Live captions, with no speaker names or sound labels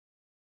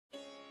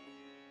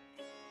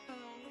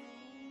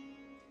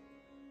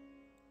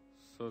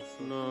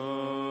ਸਤਿਨਾਮ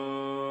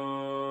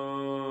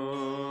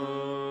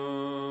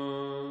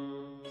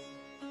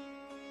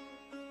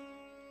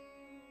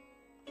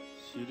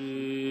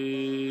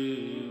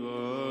ਸ੍ਰੀ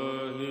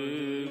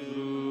ਵਾਹਿਗੁਰੂ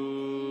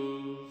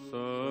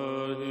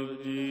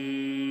ਸਾਹਿਬ ਜੀ।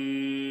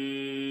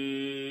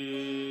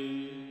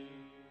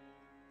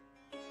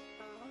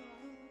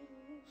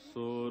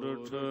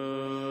 ਸੋਰਠ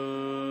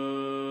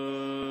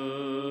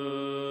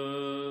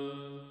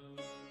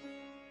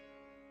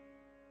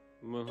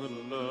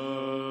ਮਹੱਲਾ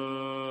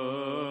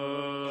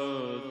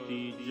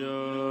ਤੀਜਾ।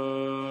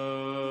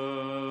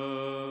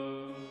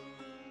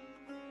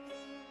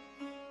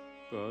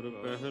 ਘਰ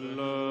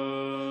ਪਹਿਲਾ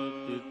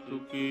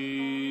ਤਿਤੁਕੀ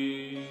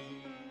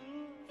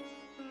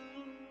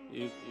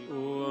ਇਕ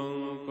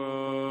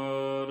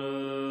ਓੰਕਾਰ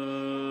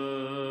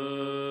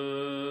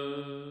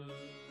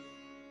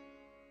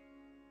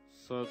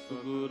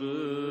ਸਤਿਗੁਰ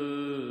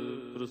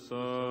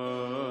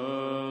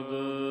ਪ੍ਰਸਾਦ।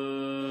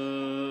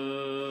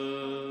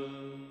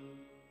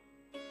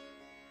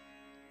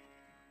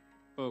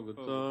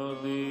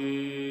 ਭਗਤਾਂ ਦੀ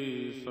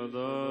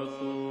ਸਦਾ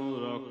ਤੂੰ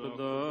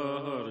ਰੱਖਦਾ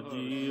ਹਰ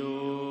ਜੀਓ।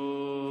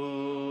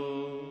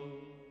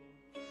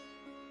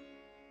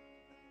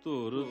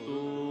 ਧੁਰ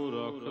ਤੂੰ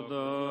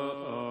ਰੱਖਦਾ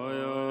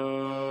ਆਇਆ।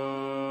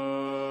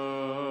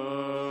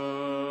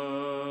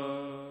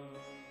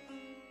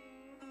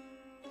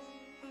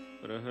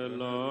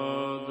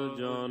 ਪ੍ਰਹਿਲਾਦ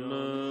ਜਨ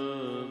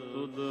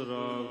ਤੁਧ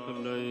ਰਾਖ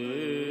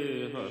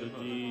ਲਏ ਹਰ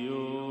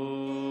ਜੀਓ।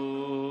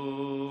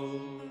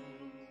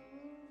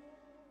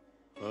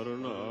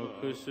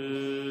 ਹਰਨਾਕਸ਼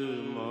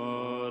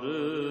ਮਾਰ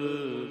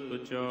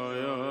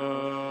ਪਚਾਇਆ।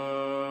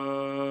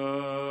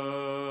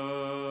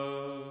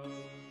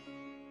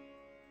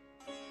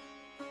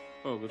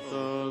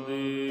 ਭਗਤਾਂ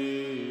ਦੀ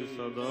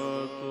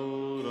ਸਦਾ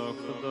ਤੂੰ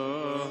ਰੱਖਦਾ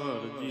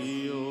ਹਰ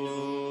ਜੀਓ।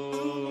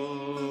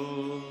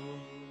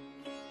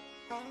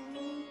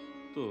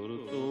 ਧੁਰ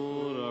ਤੂੰ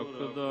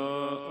ਰੱਖਦਾ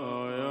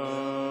ਆਇਆ।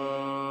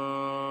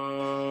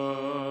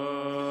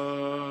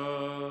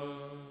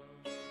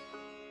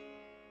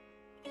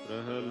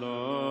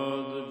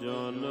 ਪ੍ਰਹਿਲਾਦ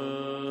ਜਨ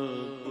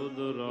ਤੁਧ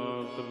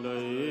ਰਾਖ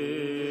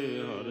ਲਏ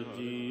ਹਰ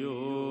ਜੀਓ।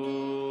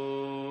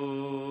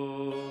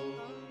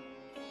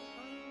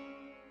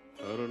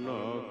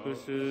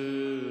 ਹਰਨਾਕਸ਼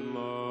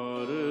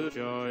ਮਾਰ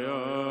ਚਾਇਆ।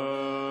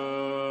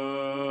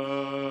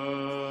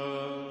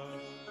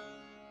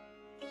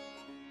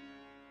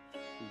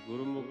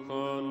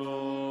 ਗੁਰਮੁਖਾਂ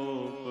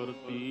ਨੂੰ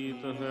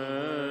ਪ੍ਰਤੀਤ ਹੈ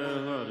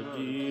ਹਰ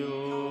ਜੀਓ।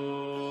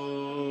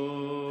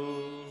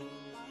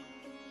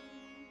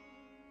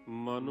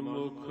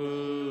 ਮਨਮੁਖ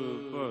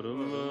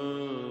ਭਰਮ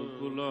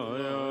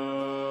ਭੁਲਾਇਆ।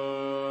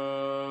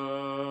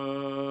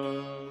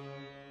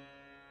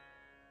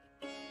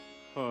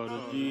 ਹਰ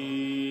ਜੀ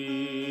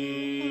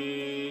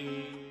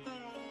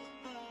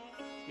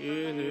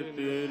ਇਹ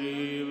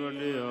ਤੇਰੀ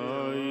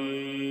ਵਡਿਆਈ।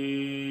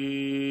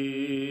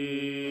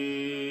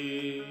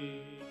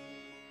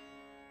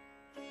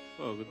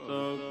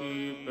 ਭਗਤਾਂ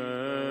ਕੀ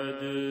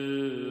ਪੈਜ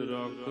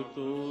ਰੱਖ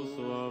ਤੂੰ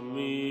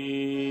ਸੁਆਮੀ।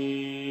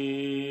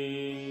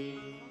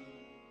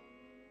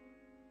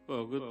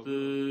 ਭਗਤ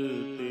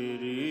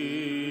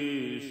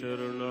ਤੇਰੀ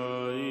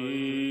ਸ਼ਰਨਾਈ।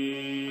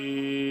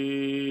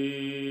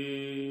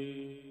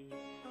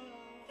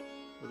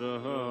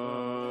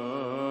 ਰਹਾਉ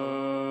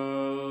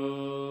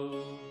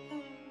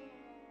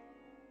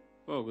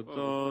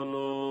ਭਗਤਾਂ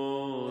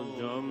ਨੂੰ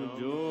ਜਮ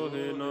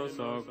ਜੋਹਿ ਨ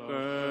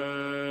ਸਾਕੈ।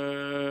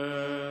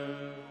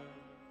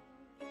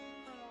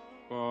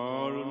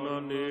 ਕਾਲ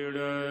ਨ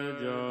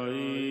ਨੇੜੇ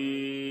ਜਾਈ।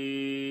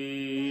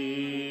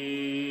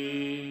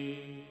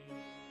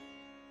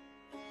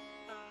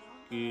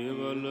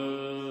 ਕੇਵਲ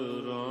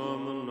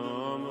ਰਾਮ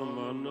ਨਾਮ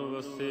ਮਨ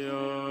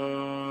ਵਸਿਆ।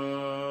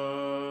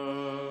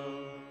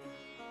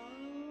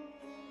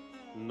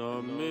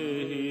 ਨਾਮੇ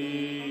ਹੀ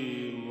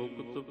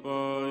ਮੁਕਤ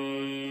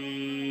ਪਾਈ।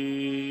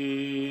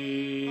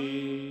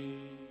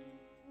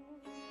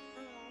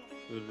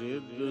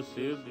 ਰਿੱਧ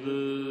ਸਿੱਧ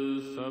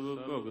ਸਭ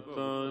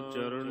ਭਗਤਾਂ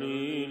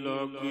ਚਰਣੀ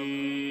ਲਾਗੀ।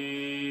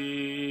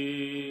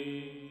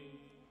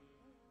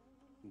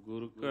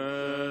 ਗੁਰ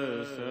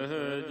ਕੈ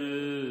ਸਹਿਜ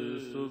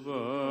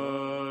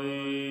ਸੁਭਾਈ।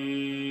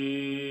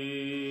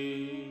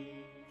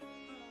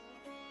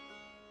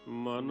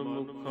 ਮਨ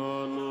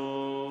ਮੁਖਾਂ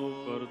ਨੂੰ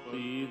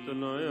ਪ੍ਰਤੀਤ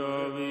ਨ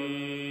ਆਵੀ।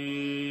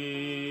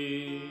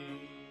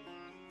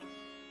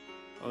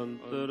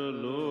 ਅੰਤਰ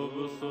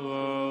ਲੋਭ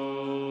ਸੁਆਓ।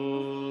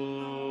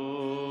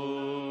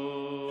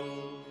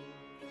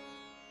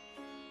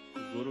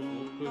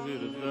 ਗੁਰਮੁਖ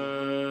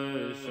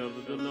ਹਿਰਦੈ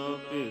ਸ਼ਬਦ ਨਾ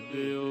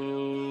ਭੇਦਿਓ।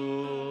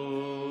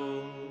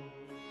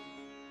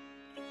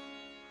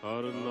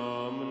 ਹਰ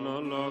ਨਾਮ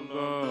ਨ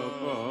ਲਾਗਾ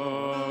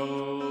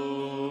ਭਾਉ।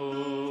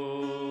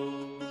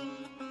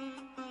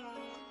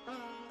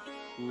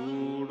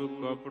 ਕੂੜ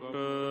ਕਪਟ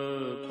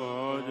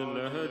ਪਾਜ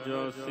ਲਹਿ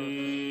ਜਾਸੀ।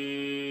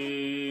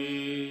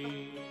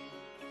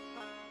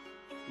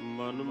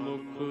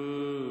 ਮਨਮੁਖ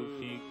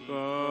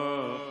ਫੀਕਾ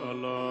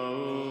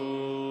ਅਲਾਓ।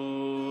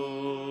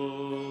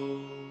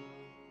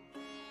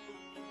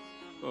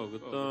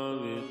 ਭਗਤਾਂ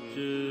ਵਿੱਚ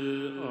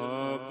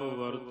ਆਪ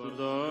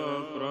ਵਰਤਦਾ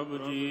ਪ੍ਰਭ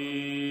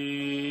ਜੀ।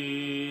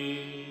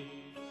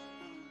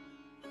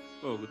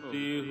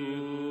 ਭਗਤੀ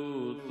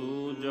ਹੂ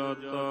ਤੂੰ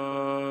ਜਾਤਾ।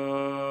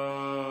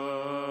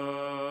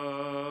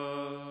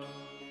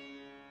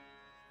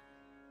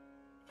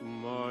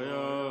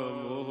 ਮਾਇਆ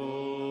ਮੋਹ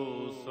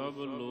ਸਭ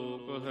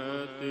ਲੋਕ ਹੈ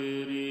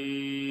ਤੇਰੀ,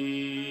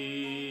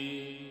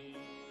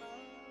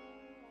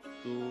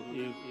 ਤੂੰ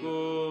ਏਕੋ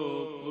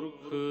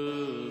ਪੁਰਖ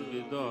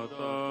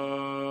ਵਿਧਾਤਾ।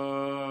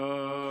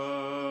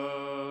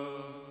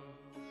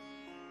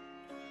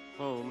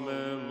 ਹਉ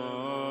ਮੈਂ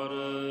ਮਾਰ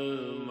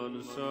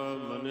ਮਨਸਾ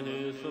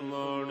ਮਨਹਿ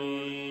ਸਮਾਣੀ,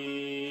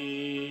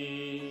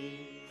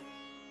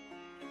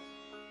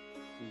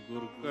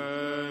 ਗੁਰ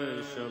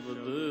ਕੈ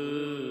ਸ਼ਬਦ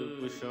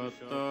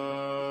ਪੁਛਾਤਾ।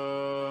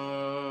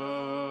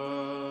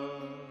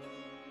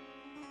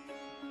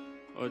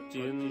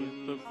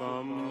 ਅਚਿੰਤ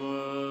ਕੰਮ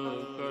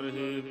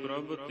ਕਰਹਿ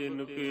ਪ੍ਰਭ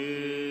ਤਿਨ ਕੇ,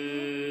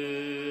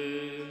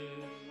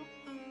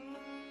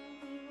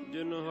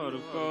 ਜਿਨ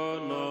ਹਰਿ ਕਾ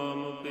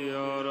ਨਾਮ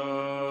ਪਿਆਰਾ।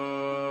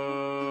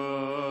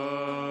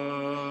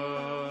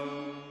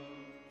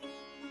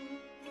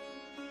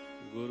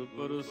 ਗੁਰ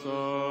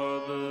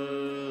ਪ੍ਰਸਾਦ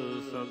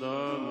ਸਦਾ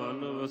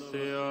ਮਨ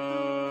ਵਸਿਆ,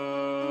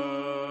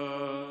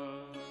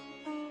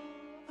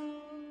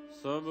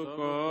 ਸਭ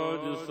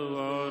ਕਾਜ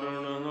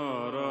ਸਵਾਰਨ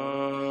ਹਾਰਾ।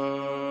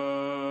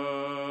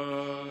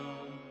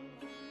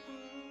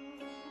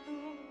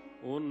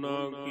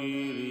 ਉਹਨਾਂ ਕੀ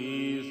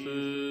ਰੀਸ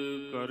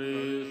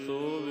ਕਰੇ ਸੋ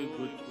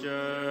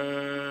ਵਿਗੁਚੈ,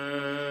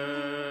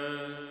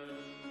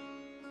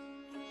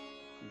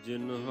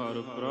 ਜਿਨ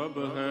ਹਰਿ ਪ੍ਰਭ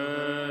ਹੈ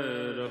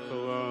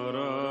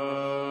ਰਖਵਾਰਾ।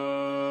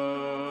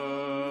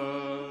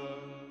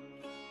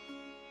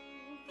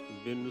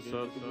 ਬਿਨ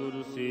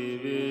ਸਤਿਗੁਰ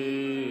ਸੇਵੇ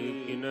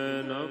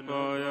ਕਿਨੈ ਨ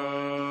ਪਾਇਆ,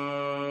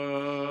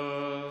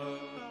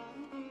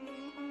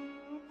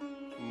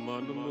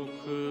 ਮਨ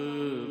ਮੁਖ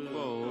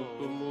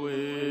ਭਉ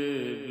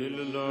ਮੁਏ ਬਿਲ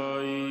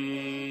ਲਾਈ।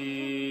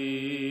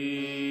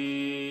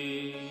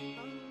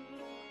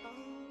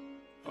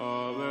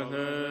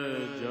 ਆਵਹਿ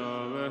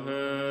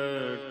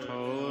ਜਾਵਹਿ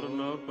ਠੌਰ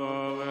ਨ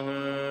ਪਾਵਹਿ,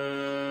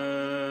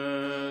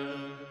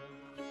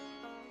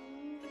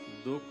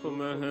 ਦੁਖ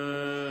ਮਹਿ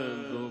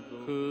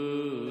ਦੁਖ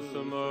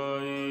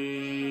ਸਮਾਈ।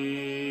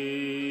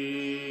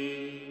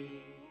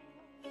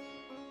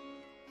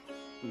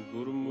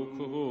 ਗੁਰਮੁਖ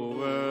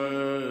ਹੋਵੈ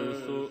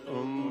ਸੋ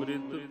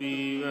ਅੰਮ੍ਰਿਤ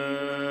ਪੀਵੈ,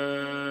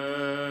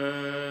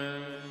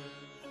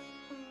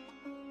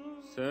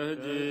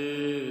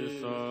 ਸਹਜੇ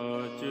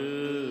ਸਾਚ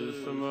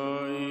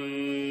ਸਮਾਈ।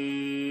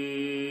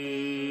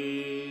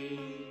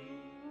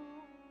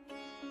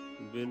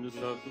 ਬਿਨ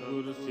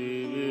ਸਤਿਗੁਰ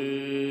ਸੇਵੇ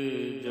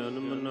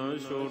ਜਨਮ ਨ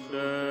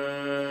ਛੋਟੈ,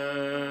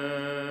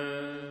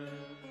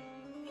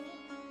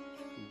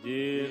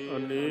 ਜੇ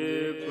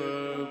ਅਨੇਕ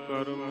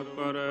ਕਰਮ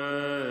ਕਰੈ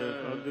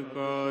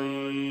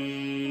ਅਧਿਕਾਈ।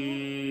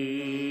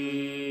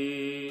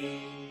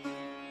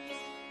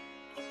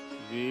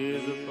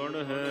 ਵੇਦ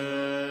ਪੜ੍ਹੈ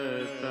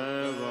ਤੈ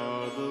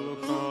ਵਾਦ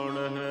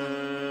ਵਖਾਣਹਿ,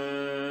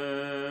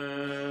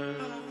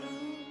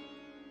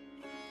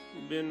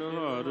 ਬਿਨ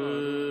ਹਰ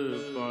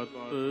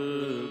ਪਤ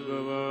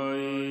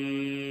ਗਵਾਈ।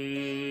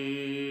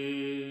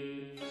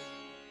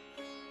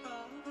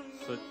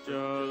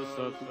 ਸੱਚਾ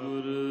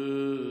ਸਤਿਗੁਰ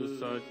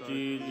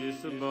ਸਾਚੀ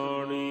ਜਿਸ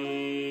ਬਾਣੀ,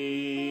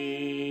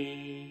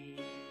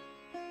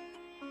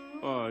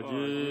 ਭਜ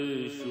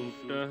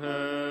ਛੁਟਹਿ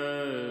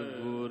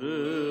ਗੁਰ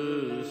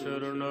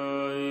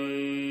ਸਰਨਾਈ।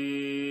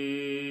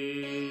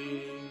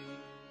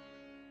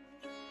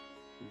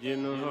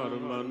 ਜਿਨ ਹਰਿ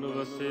ਮਨ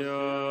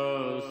ਵਸਿਆ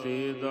ਸੇ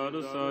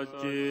ਦਰ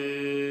ਸਾਚੇ,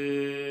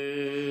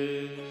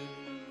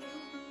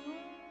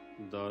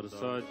 ਦਰ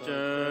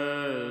ਸਾਚੈ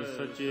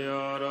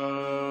ਸਚਿਆਰਾ।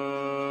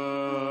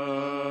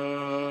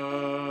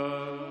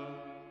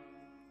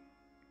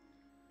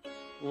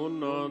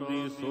 ਉਹਨਾਂ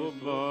ਦੀ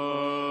ਸੋਭਾ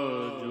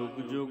ਜੁਗ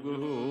ਜੁਗ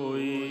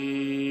ਹੋਈ,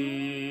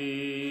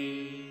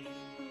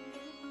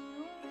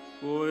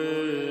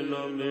 ਕੋਇ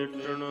ਨ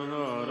ਮੇਟਣ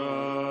ਹਾਰਾ।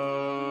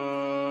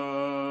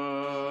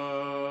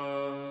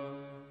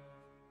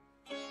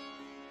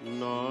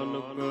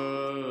 ਨਾਨਕ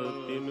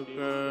ਤਿਨ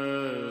ਕੈ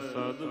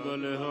ਸਦ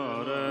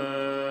ਬਲਿਹਾਰੈ,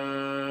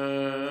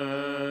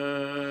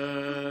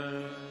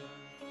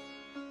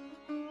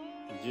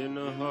 ਜਿਨ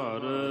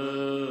ਹਰਿ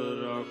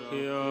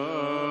ਰਾਖਿਆ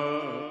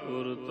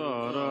ਉਰ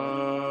ਧਾਰਾ।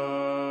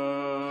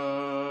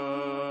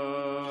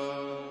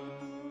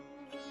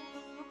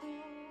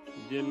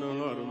 ਜਿਨ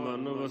ਹਰਿ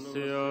ਮਨ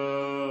ਵਸਿਆ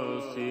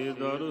ਸੇ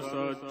ਦਰ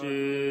ਸਾਚੇ,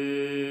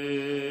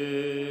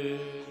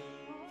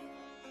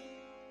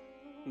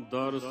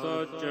 ਦਰ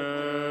ਸਾਚੈ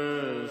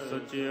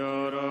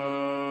ਸਚਿਆਰਾ।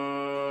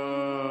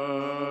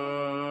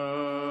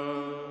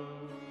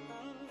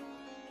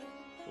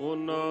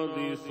 ਉਹਨਾਂ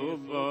ਦੀ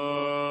ਸੋਭਾ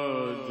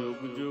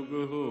ਜੁਗ ਜੁਗ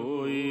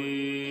ਹੋਈ,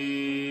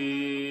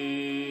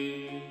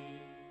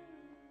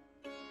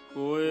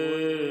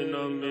 ਕੋਇ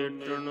ਨ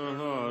ਮੇਟਣ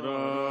ਹਾਰਾ।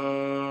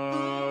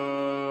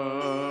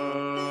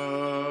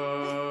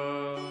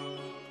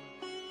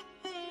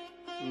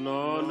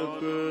 ਨਾਨਕ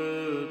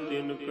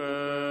ਤਿਨ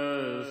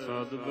ਕੈ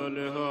ਸਦ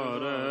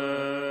ਬਲਿਹਾਰੈ,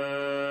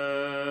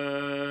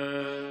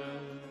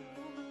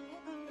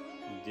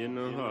 ਜਿਨ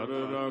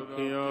ਹਰਿ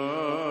ਰਾਖਿਆ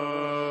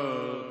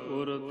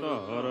ਉਰ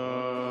ਧਾਰਾ।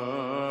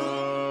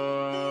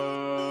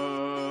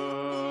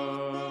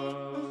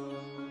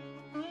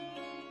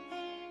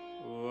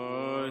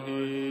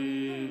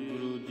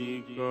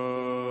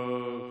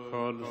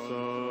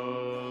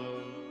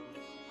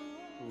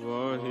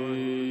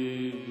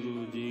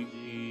 ਵਾਹਿਗੁਰੂ ਜੀ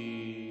ਕੀ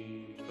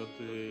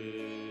ਫਤਿਹ।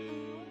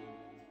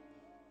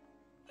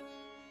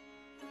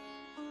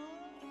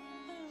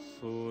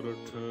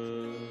 ਸੋਰਠ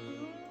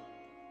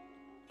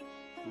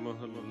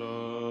ਮਹੱਲਾ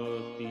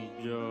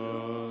ਤੀਜਾ।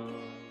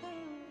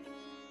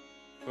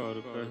 ਘਰ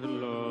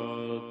ਪਹਿਲਾ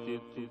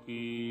ਤਿਤ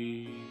ਕੀ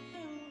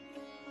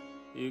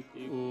ਇਕ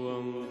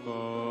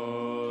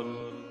ਓੰਕਾਰ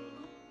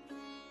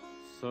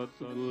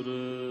ਸਤਿਗੁਰ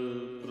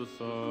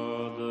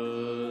ਪ੍ਰਸਾਦ।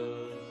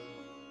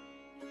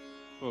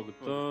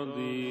 ਭਗਤਾਂ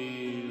ਦੀ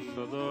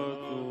ਸਦਾ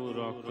ਤੂੰ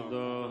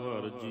ਰੱਖਦਾ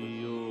ਹਰ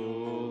ਜੀਓ,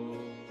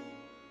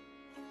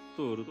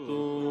 ਧੁਰ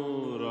ਤੋਂ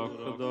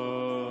ਰੱਖਦਾ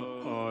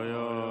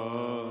ਆਇਆ।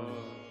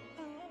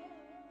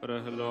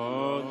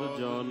 ਪ੍ਰਹਿਲਾਦ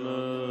ਜਨ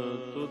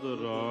ਤੁਧ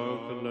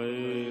ਰਾਖ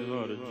ਲਏ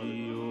ਹਰ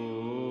ਜੀਓ,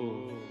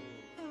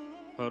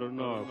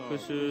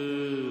 ਹਰਨਾਕਸ਼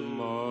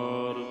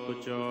ਮਾਰ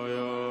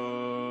ਪਚਾਇਆ।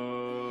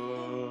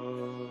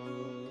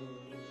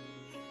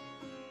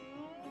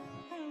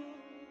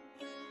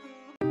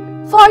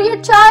 For your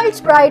child's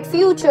bright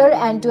future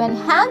and to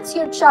enhance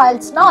your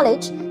child's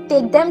knowledge,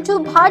 take them to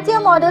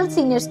Bhartiya Model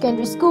Senior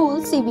Secondary School,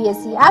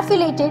 CBSE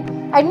affiliated.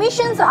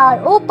 Admissions are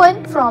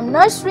open from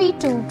nursery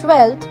to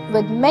 12th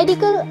with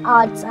medical,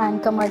 arts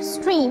and commerce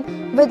stream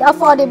with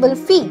affordable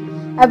fee.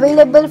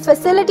 Available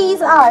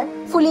facilities are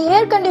fully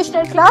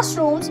air-conditioned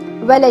classrooms,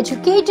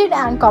 well-educated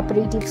and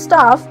cooperative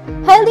staff,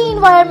 healthy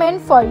environment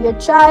for your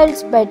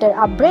child's better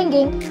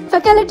upbringing,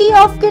 faculty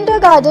of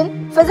kindergarten,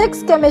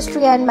 physics,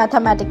 chemistry and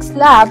mathematics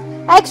lab,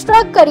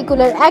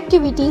 extracurricular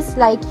activities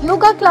like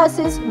yoga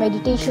classes,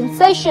 meditation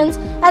sessions,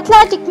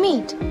 athletic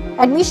meet.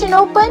 Admission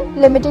open,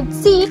 limited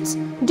seats.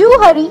 Do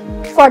hurry.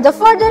 For the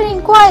further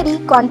inquiry,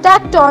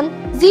 contact on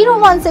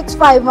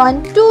 01651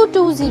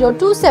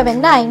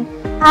 220279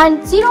 and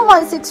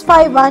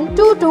 01651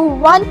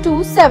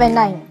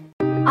 221279.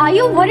 Are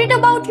you worried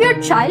about your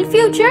child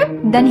future?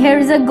 Then here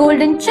is a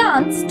golden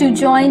chance to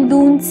join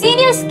Doon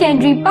Senior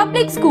Secondary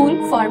Public School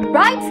for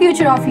bright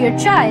future of your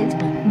child.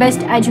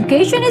 Best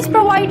education is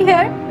provided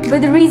here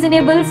with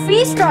reasonable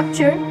fee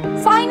structure,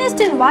 finest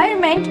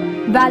environment,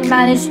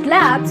 well-managed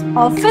labs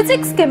of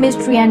physics,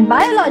 chemistry and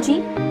biology,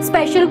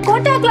 special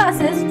quota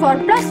classes for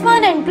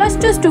 +1 and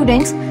 +2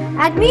 students.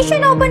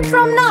 Admission open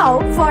from now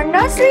for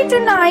nursery to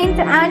 9th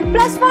and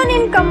 +1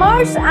 in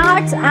commerce,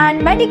 arts and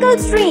medical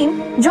stream.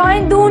 Join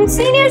Doon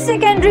Senior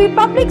Secondary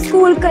Public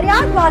School,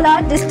 Karyatwala,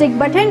 District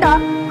Bathinda.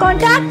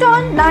 Contact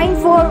on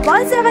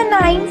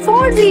 94179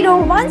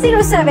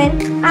 40107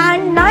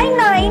 and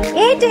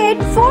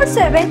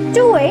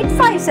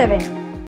 9988472857.